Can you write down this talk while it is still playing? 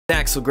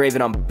Axel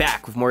Graven, I'm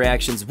back with more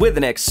reactions with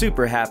an X.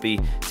 Super happy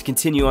to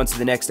continue on to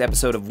the next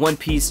episode of One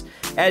Piece.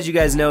 As you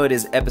guys know, it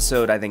is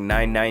episode, I think,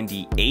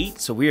 998,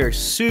 so we are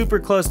super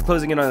close to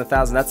closing in on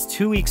 1,000. That's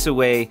 2 weeks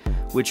away,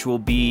 which will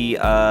be,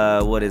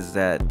 what is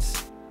that?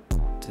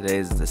 Today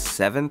is the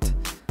 7th,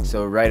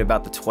 so right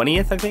about the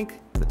 20th, I think.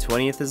 The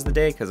 20th is the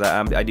day, because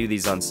I do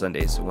these on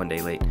Sundays, so one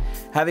day late.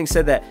 Having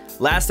said that,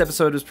 last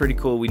episode was pretty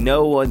cool. We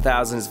know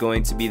 1,000 is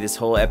going to be this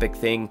whole epic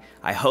thing.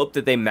 I hope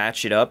that they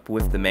match it up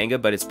with the manga,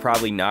 but it's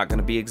probably not going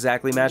to be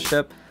exactly matched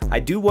up. I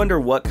do wonder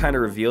what kind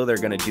of reveal they're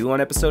going to do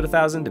on episode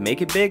 1,000 to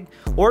make it big,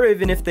 or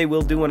even if they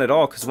will do one at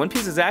all, because One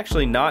Piece is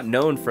actually not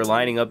known for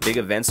lining up big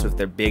events with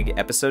their big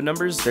episode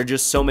numbers. They're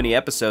just so many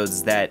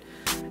episodes that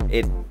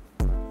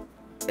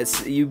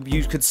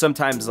you could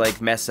sometimes like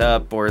mess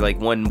up, or like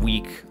 1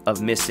 week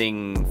of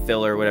missing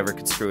filler or whatever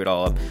could screw it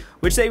all up,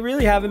 which they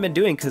really haven't been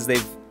doing, because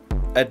they've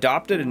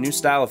adopted a new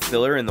style of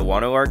filler in the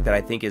Wano arc that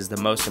I think is the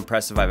most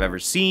impressive I've ever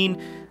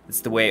seen. It's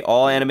the way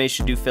all anime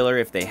should do filler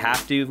if they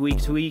have to, week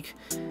to week.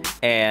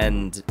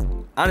 And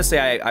honestly,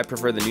 I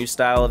prefer the new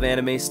style of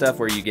anime stuff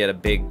where you get a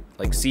big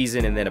like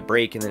season and then a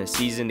break and then a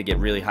season to get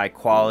really high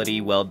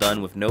quality, well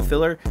done with no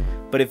filler.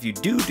 But if you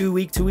do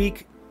week to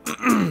week,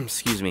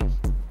 excuse me,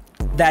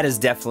 that is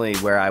definitely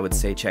where I would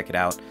say check it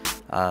out.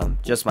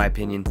 Just my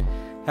opinion.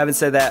 Having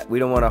said that, we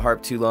don't want to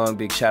harp too long.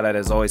 Big shout out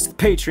as always to the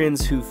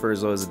patrons who for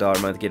as low as $1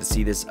 a month get to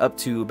see this up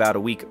to about a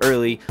week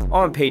early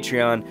on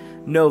Patreon.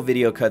 No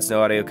video cuts,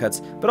 no audio cuts,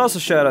 but also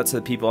shout out to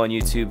the people on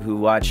YouTube who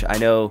watch. I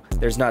know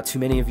there's not too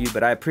many of you,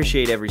 but I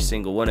appreciate every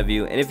single one of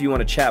you. And if you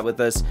want to chat with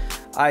us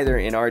either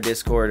in our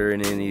Discord or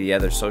in any of the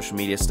other social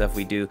media stuff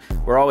we do,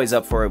 we're always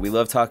up for it. We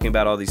love talking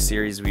about all these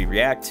series we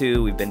react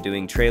to. We've been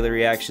doing trailer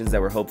reactions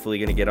that we're hopefully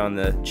going to get on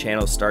the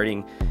channel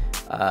starting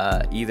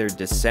either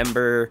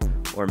December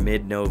or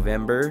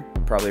mid-November,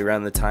 probably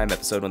around the time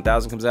episode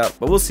 1000 comes out,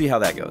 but we'll see how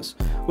that goes.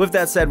 With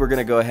that said, we're going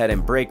to go ahead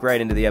and break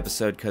right into the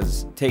episode,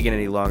 because taking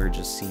any longer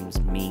just seems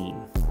mean.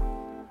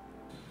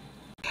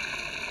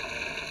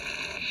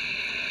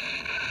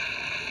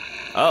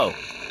 Oh,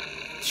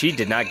 she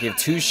did not give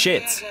two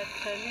shits.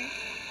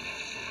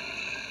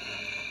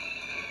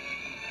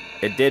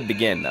 It did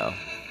begin, though,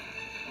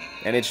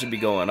 and it should be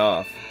going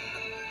off.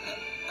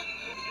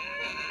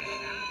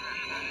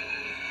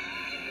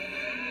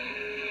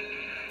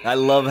 I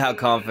love how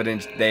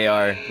confident they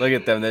are. Look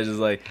at them. They're just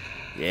like,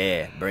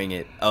 yeah, bring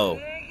it.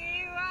 Oh.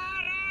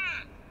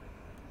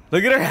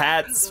 Look at her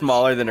hat,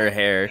 smaller than her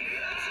hair.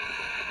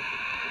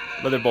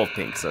 But they're both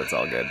pink, so it's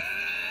all good.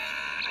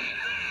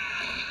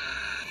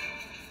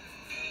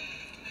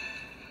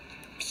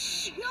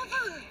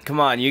 Come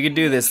on, you can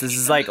do this. This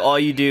is like all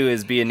you do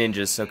is be a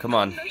ninja, so come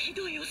on.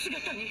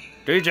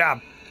 Do your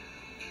job.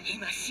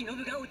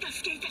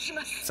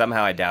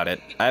 Somehow I doubt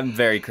it. I'm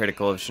very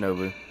critical of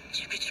Shinobu.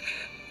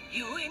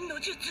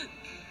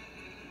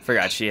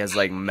 Forgot she has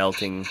like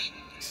melting.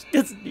 She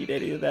doesn't need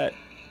any of that.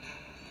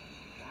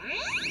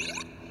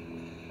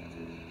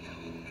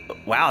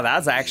 Wow,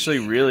 that's actually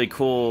really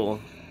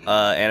cool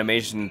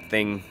animation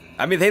thing.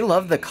 I mean, they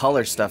love the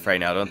color stuff right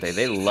now, don't they?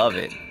 They love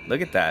it.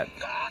 Look at that.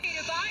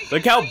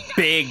 Look how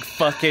big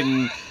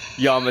fucking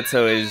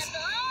Yamato is.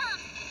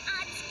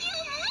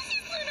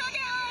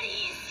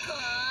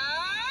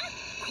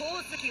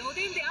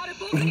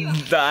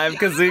 I'm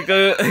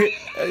Kazuko.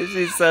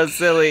 She's so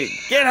silly.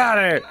 Get on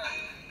her!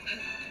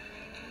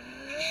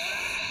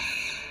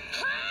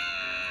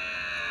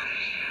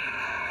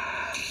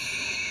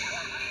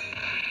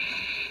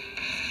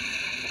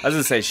 I was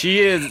gonna say,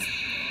 he is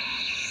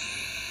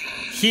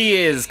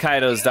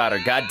Kaido's daughter.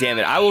 God damn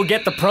it. I will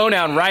get the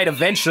pronoun right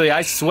eventually,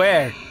 I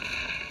swear.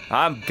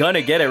 I'm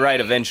gonna get it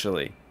right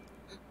eventually.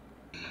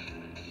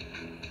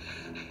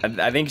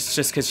 I think it's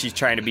just because she's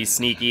trying to be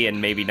sneaky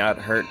and maybe not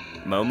hurt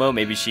Momo.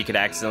 Maybe she could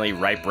accidentally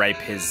ripe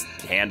his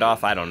hand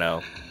off. I don't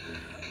know.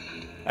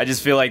 I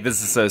just feel like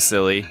this is so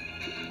silly.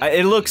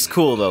 It looks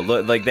cool though.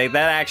 Look, like that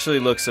actually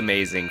looks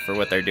amazing for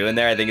what they're doing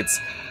there. I think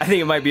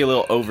it might be a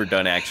little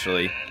overdone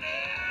actually.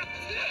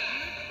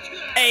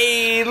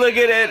 Hey, look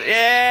at it.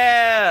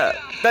 Yeah.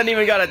 Doesn't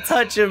even gotta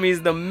touch him.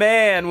 He's the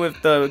man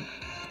with the,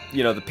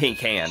 you know, the pink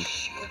hand.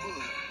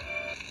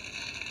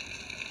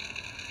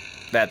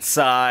 That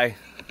sigh.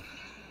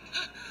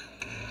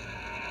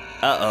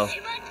 Uh-oh.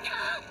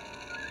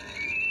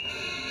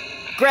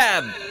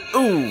 Grab!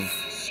 Ooh!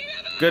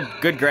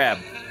 Good grab.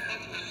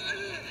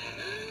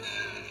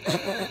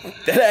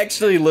 That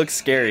actually looks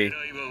scary.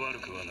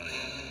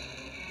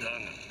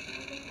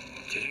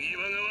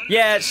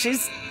 Yeah,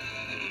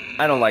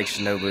 I don't like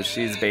Shinobu.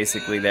 She's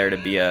basically there to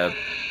be a...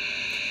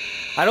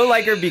 I don't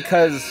like her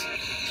because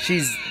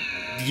she's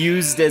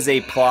used as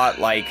a plot,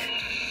 like,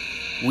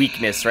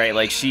 weakness, right?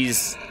 Like, she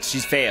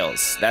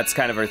fails. That's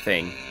kind of her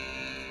thing.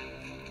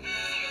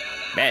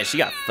 Man, she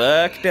got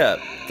fucked up.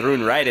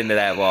 Thrown right into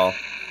that wall.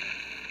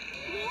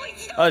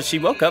 Oh, she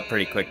woke up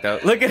pretty quick, though.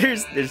 Look at her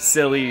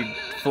silly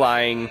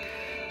flying.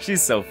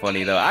 She's so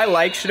funny, though. I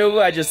like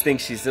Shinobu. I just think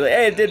she's silly.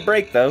 Hey, it did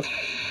break, though.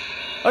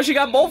 Oh, she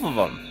got both of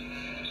them.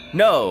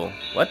 No.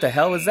 What the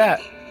hell was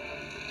that?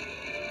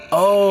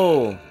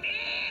 Oh.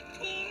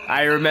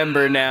 I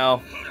remember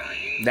now.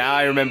 Now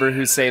I remember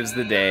who saves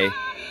the day.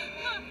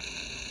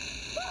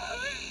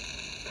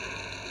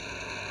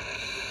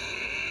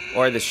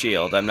 Or the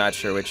shield, I'm not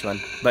sure which one.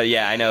 But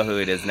yeah, I know who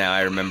it is now,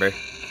 I remember.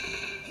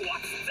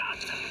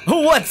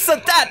 What's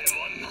that?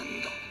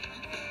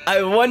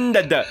 I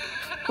wondered.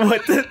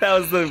 What the, that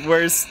was the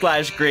worst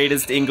 /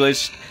 greatest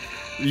English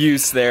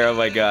use there, oh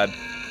my god.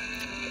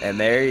 And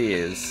there he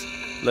is.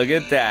 Look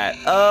at that.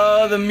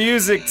 Oh, the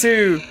music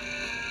too.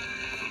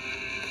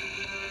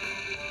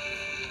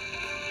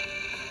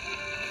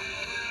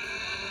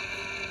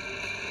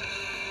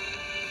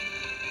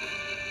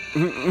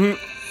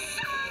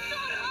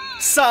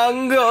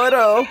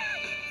 Sangoro.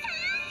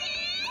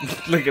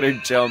 Look at her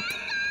jump.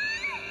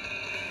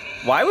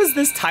 Why was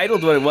this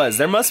titled what it was?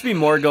 There must be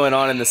more going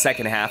on in the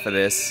second half of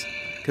this.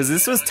 Because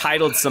this was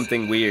titled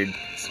something weird.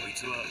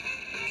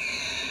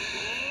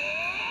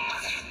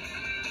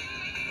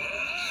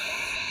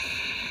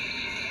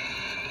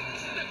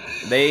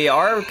 They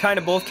are kind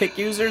of both kick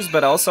users,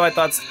 but also I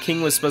thought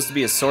King was supposed to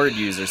be a sword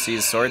user. See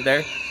his sword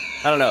there?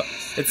 I don't know.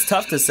 It's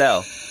tough to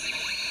sell.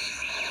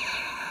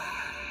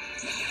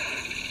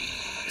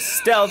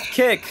 Stealth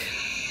kick.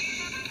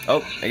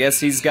 Oh, I guess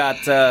he's got,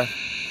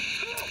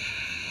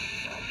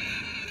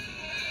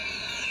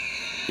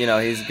 you know,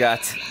 he's got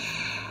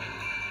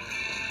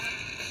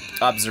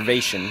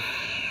observation.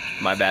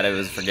 My bad, I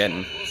was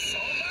forgetting.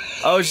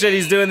 Oh shit,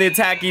 he's doing the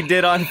attack he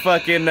did on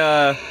fucking,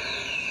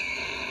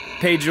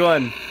 page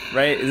 1,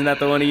 right? Isn't that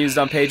the one he used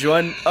on page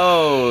 1?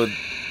 Oh,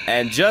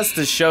 and just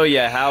to show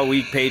you how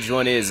weak page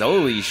 1 is,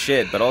 holy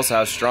shit, but also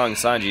how strong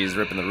Sanji is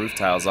ripping the roof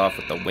tiles off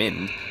with the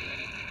wind.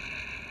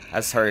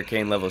 That's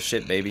hurricane level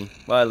shit, baby.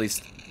 Well, at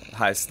least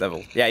highest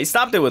level. Yeah, he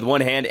stopped it with one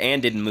hand and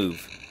didn't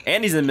move.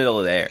 And he's in the middle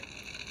of the air.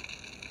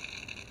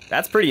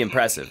 That's pretty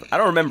impressive. I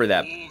don't remember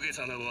that.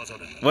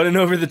 What an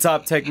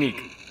over-the-top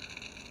technique.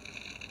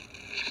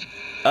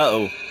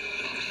 Uh-oh.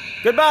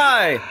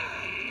 Goodbye!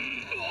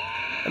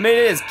 I mean,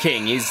 it is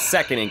King. He's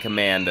second in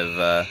command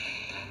of,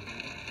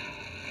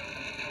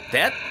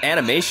 that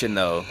animation,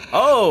 though.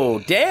 Oh,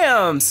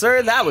 damn,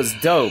 sir. That was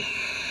dope.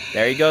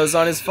 There he goes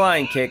on his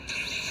flying kick.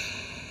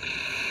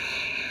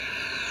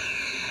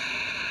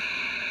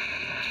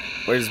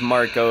 Where's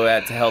Marco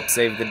at to help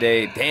save the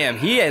day? Damn,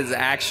 he is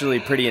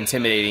actually pretty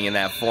intimidating in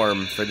that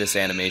form for this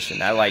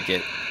animation. I like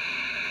it.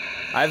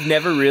 I've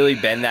never really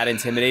been that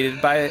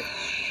intimidated by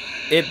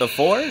it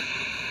before,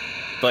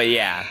 but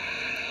yeah.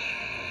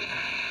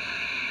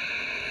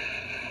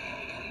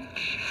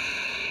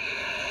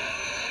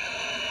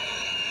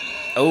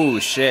 Oh,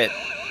 shit.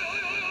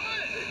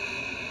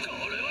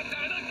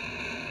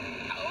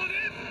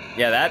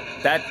 Yeah,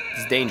 that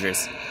is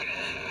dangerous.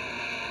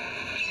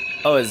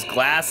 Oh, his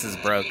glasses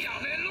broke.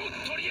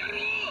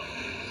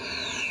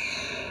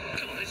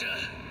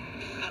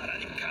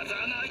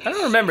 I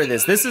don't remember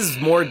this. This is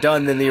more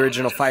done than the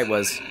original fight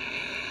was.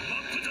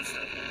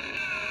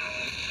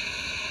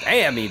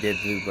 Damn, he did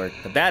good work.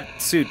 But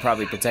that suit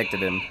probably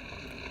protected him.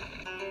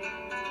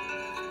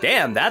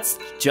 Damn, that's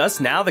just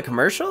now the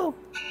commercial?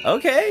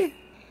 Okay.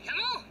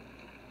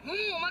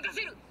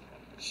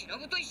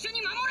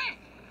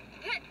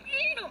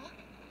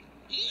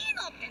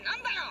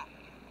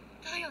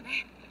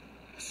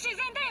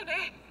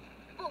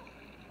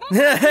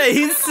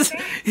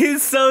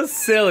 he's so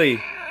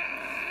silly.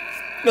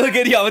 Look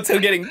at Yamato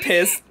getting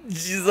pissed.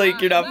 She's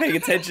like, you're not paying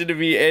attention to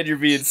me and you're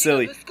being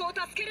silly.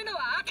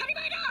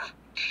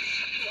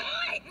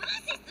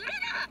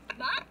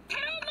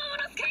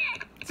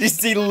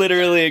 She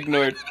literally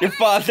ignored. Your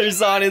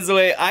father's on his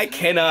way. I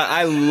cannot.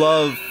 I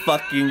love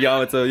fucking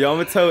Yamato.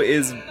 Yamato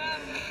is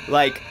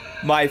like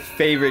my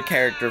favorite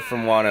character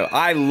from Wano.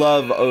 I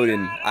love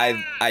Odin.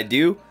 I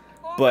do,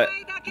 but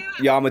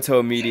Yamato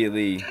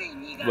immediately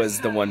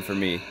was the one for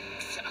me.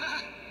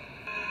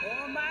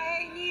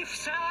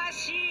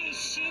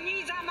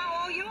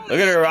 Look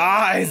at her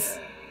eyes!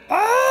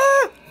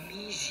 Ah!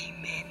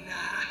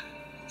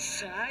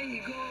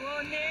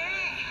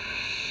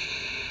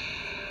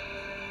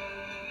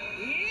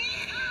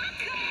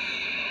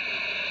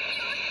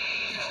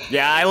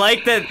 Yeah, I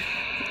like that.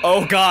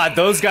 Oh god,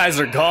 those guys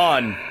are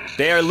gone.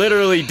 They are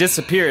literally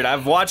disappeared.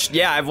 I've watched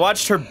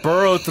her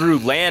burrow through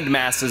land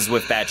masses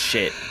with that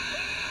shit.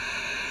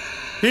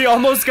 He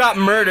almost got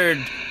murdered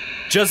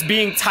just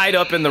being tied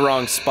up in the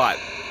wrong spot.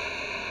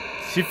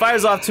 She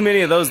fires off too many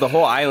of those, the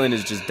whole island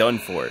is just done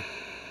for.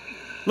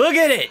 Look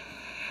at it!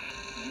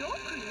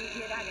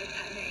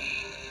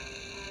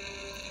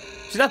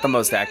 She's not the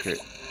most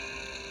accurate.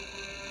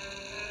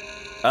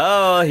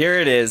 Oh, here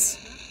it is.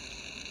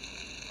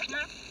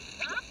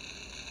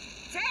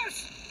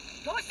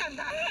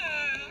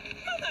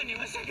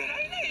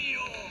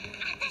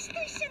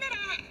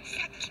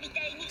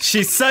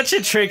 She's such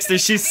a trickster.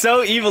 She's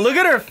so evil. Look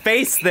at her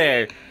face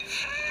there.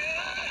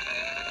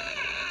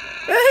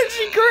 And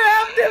she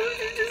grabbed him.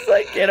 She's just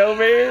like, get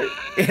over here.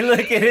 And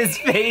look at his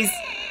face.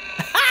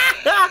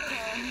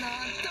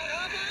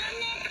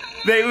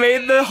 They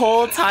made the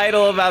whole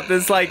title about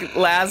this like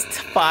last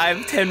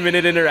 5-10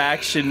 minute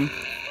interaction.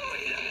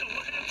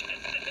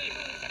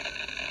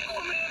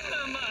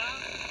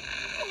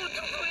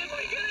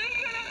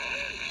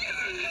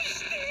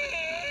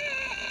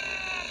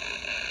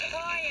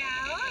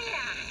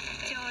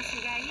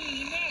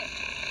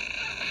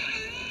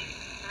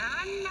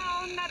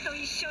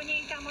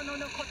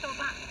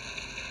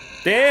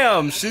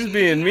 Damn, she's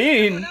being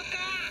mean.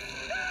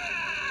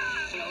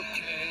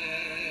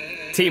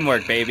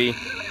 Teamwork, baby.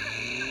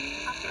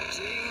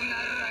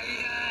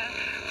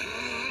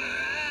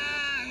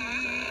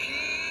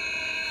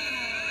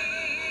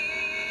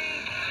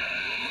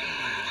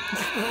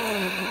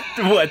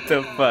 What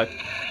the fuck?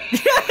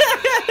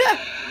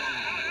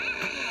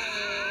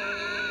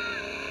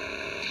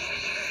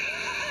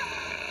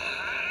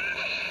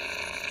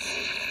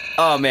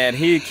 Oh man,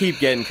 he keep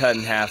getting cut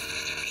in half.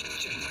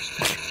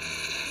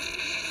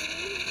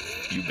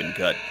 You've been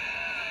cut.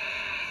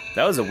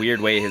 That was a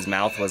weird way his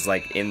mouth was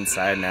like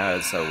inside now.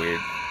 It's so weird.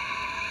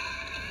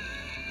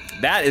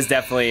 That is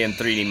definitely in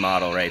 3D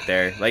model right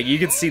there. Like you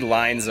could see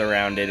lines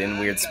around it in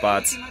weird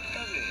spots.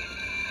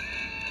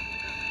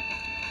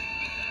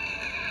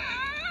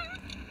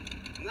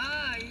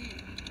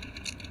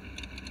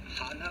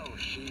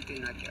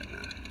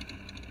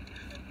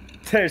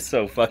 They're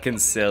so fucking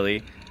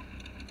silly.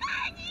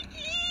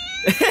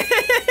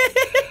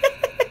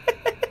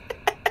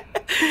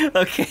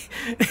 Okay,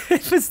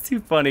 it was too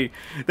funny.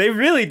 They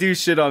really do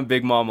shit on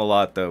Big Mom a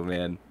lot though,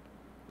 man.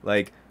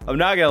 Like, I'm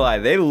not gonna lie,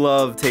 they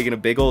love taking a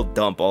big old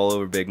dump all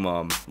over Big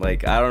Mom.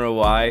 Like, I don't know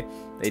why.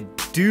 They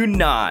do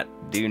not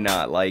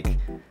like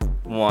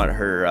want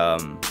her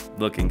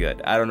looking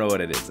good. I don't know what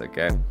it is,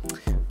 okay?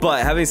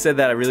 But having said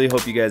that, I really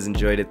hope you guys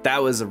enjoyed it.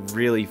 That was a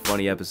really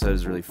funny episode. It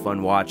was really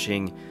fun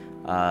watching.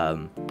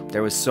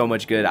 There was so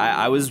much good.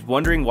 I was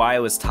wondering why it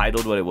was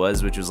titled what it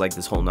was, which was like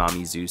this whole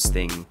Nami Zeus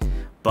thing.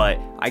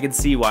 But I can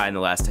see why in the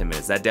last 10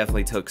 minutes. That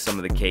definitely took some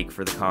of the cake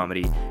for the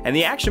comedy. And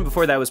the action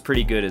before that was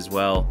pretty good as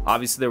well.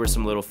 Obviously, there were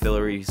some little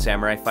fillery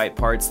samurai fight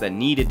parts that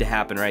needed to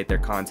happen, right? Their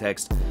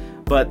context.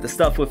 But the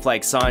stuff with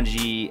like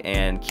Sanji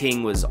and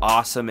King was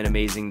awesome and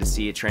amazing to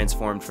see it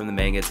transformed from the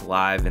manga to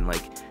live. And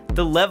like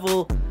the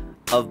level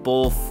of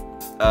both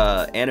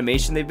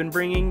animation they've been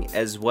bringing,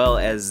 as well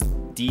as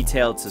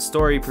detail to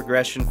story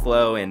progression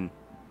flow and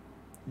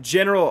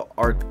general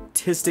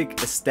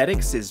artistic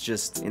aesthetics is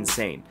just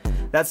insane.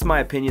 That's my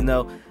opinion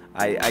though.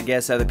 I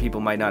guess other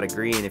people might not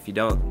agree, and if you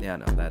don't, yeah,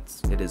 no,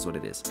 it is what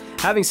it is.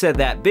 Having said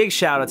that, big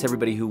shout out to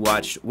everybody who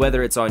watched,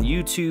 whether it's on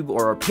YouTube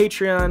or our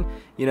Patreon.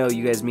 You know,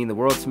 you guys mean the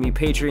world to me.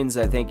 Patrons,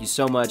 I thank you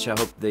so much. I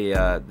hope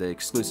the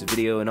exclusive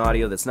video and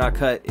audio that's not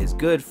cut is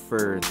good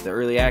for the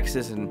early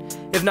access, and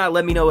if not,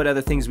 let me know what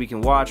other things we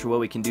can watch or what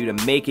we can do to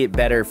make it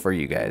better for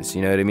you guys.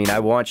 You know what I mean? I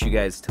want you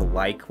guys to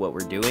like what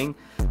we're doing,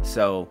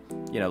 so,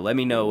 you know, let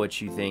me know what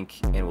you think,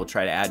 and we'll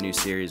try to add new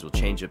series. We'll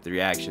change up the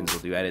reactions.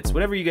 We'll do edits.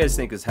 Whatever you guys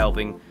think is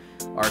helping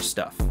our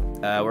stuff.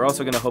 We're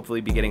also going to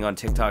hopefully be getting on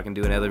TikTok and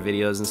doing other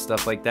videos and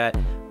stuff like that,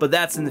 but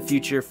that's in the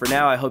future. For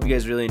now, I hope you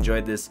guys really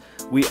enjoyed this.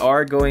 We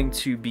are going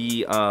to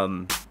be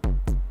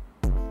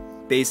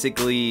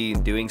basically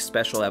doing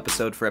special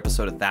episode for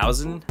episode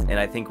 1000, and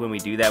I think when we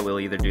do that,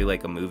 we'll either do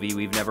like a movie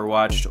we've never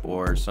watched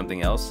or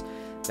something else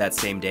that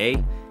same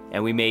day,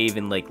 and we may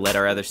even like let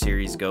our other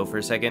series go for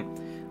a second.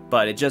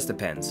 But it just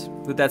depends.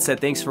 With that said,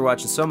 thanks for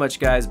watching so much,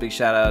 guys. Big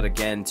shout out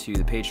again to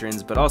the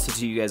patrons, but also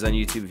to you guys on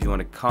YouTube. If you want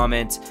to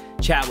comment,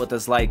 chat with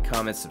us, like,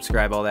 comment,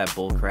 subscribe, all that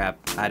bull crap,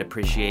 I'd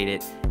appreciate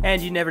it.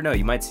 And you never know,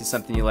 you might see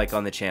something you like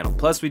on the channel.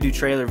 Plus, we do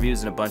trailer reviews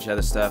and a bunch of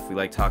other stuff. We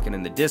like talking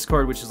in the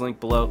Discord, which is linked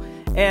below.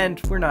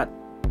 And we're not,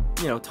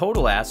 you know,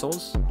 total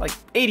assholes, like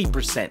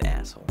 80%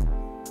 asshole.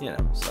 You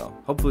know, so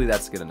hopefully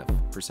that's a good enough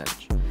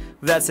percentage.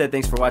 With that said,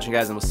 thanks for watching,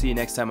 guys, and we'll see you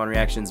next time on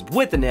Reactions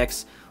with the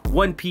next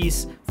One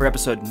Piece for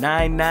episode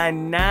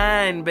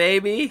 999,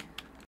 baby.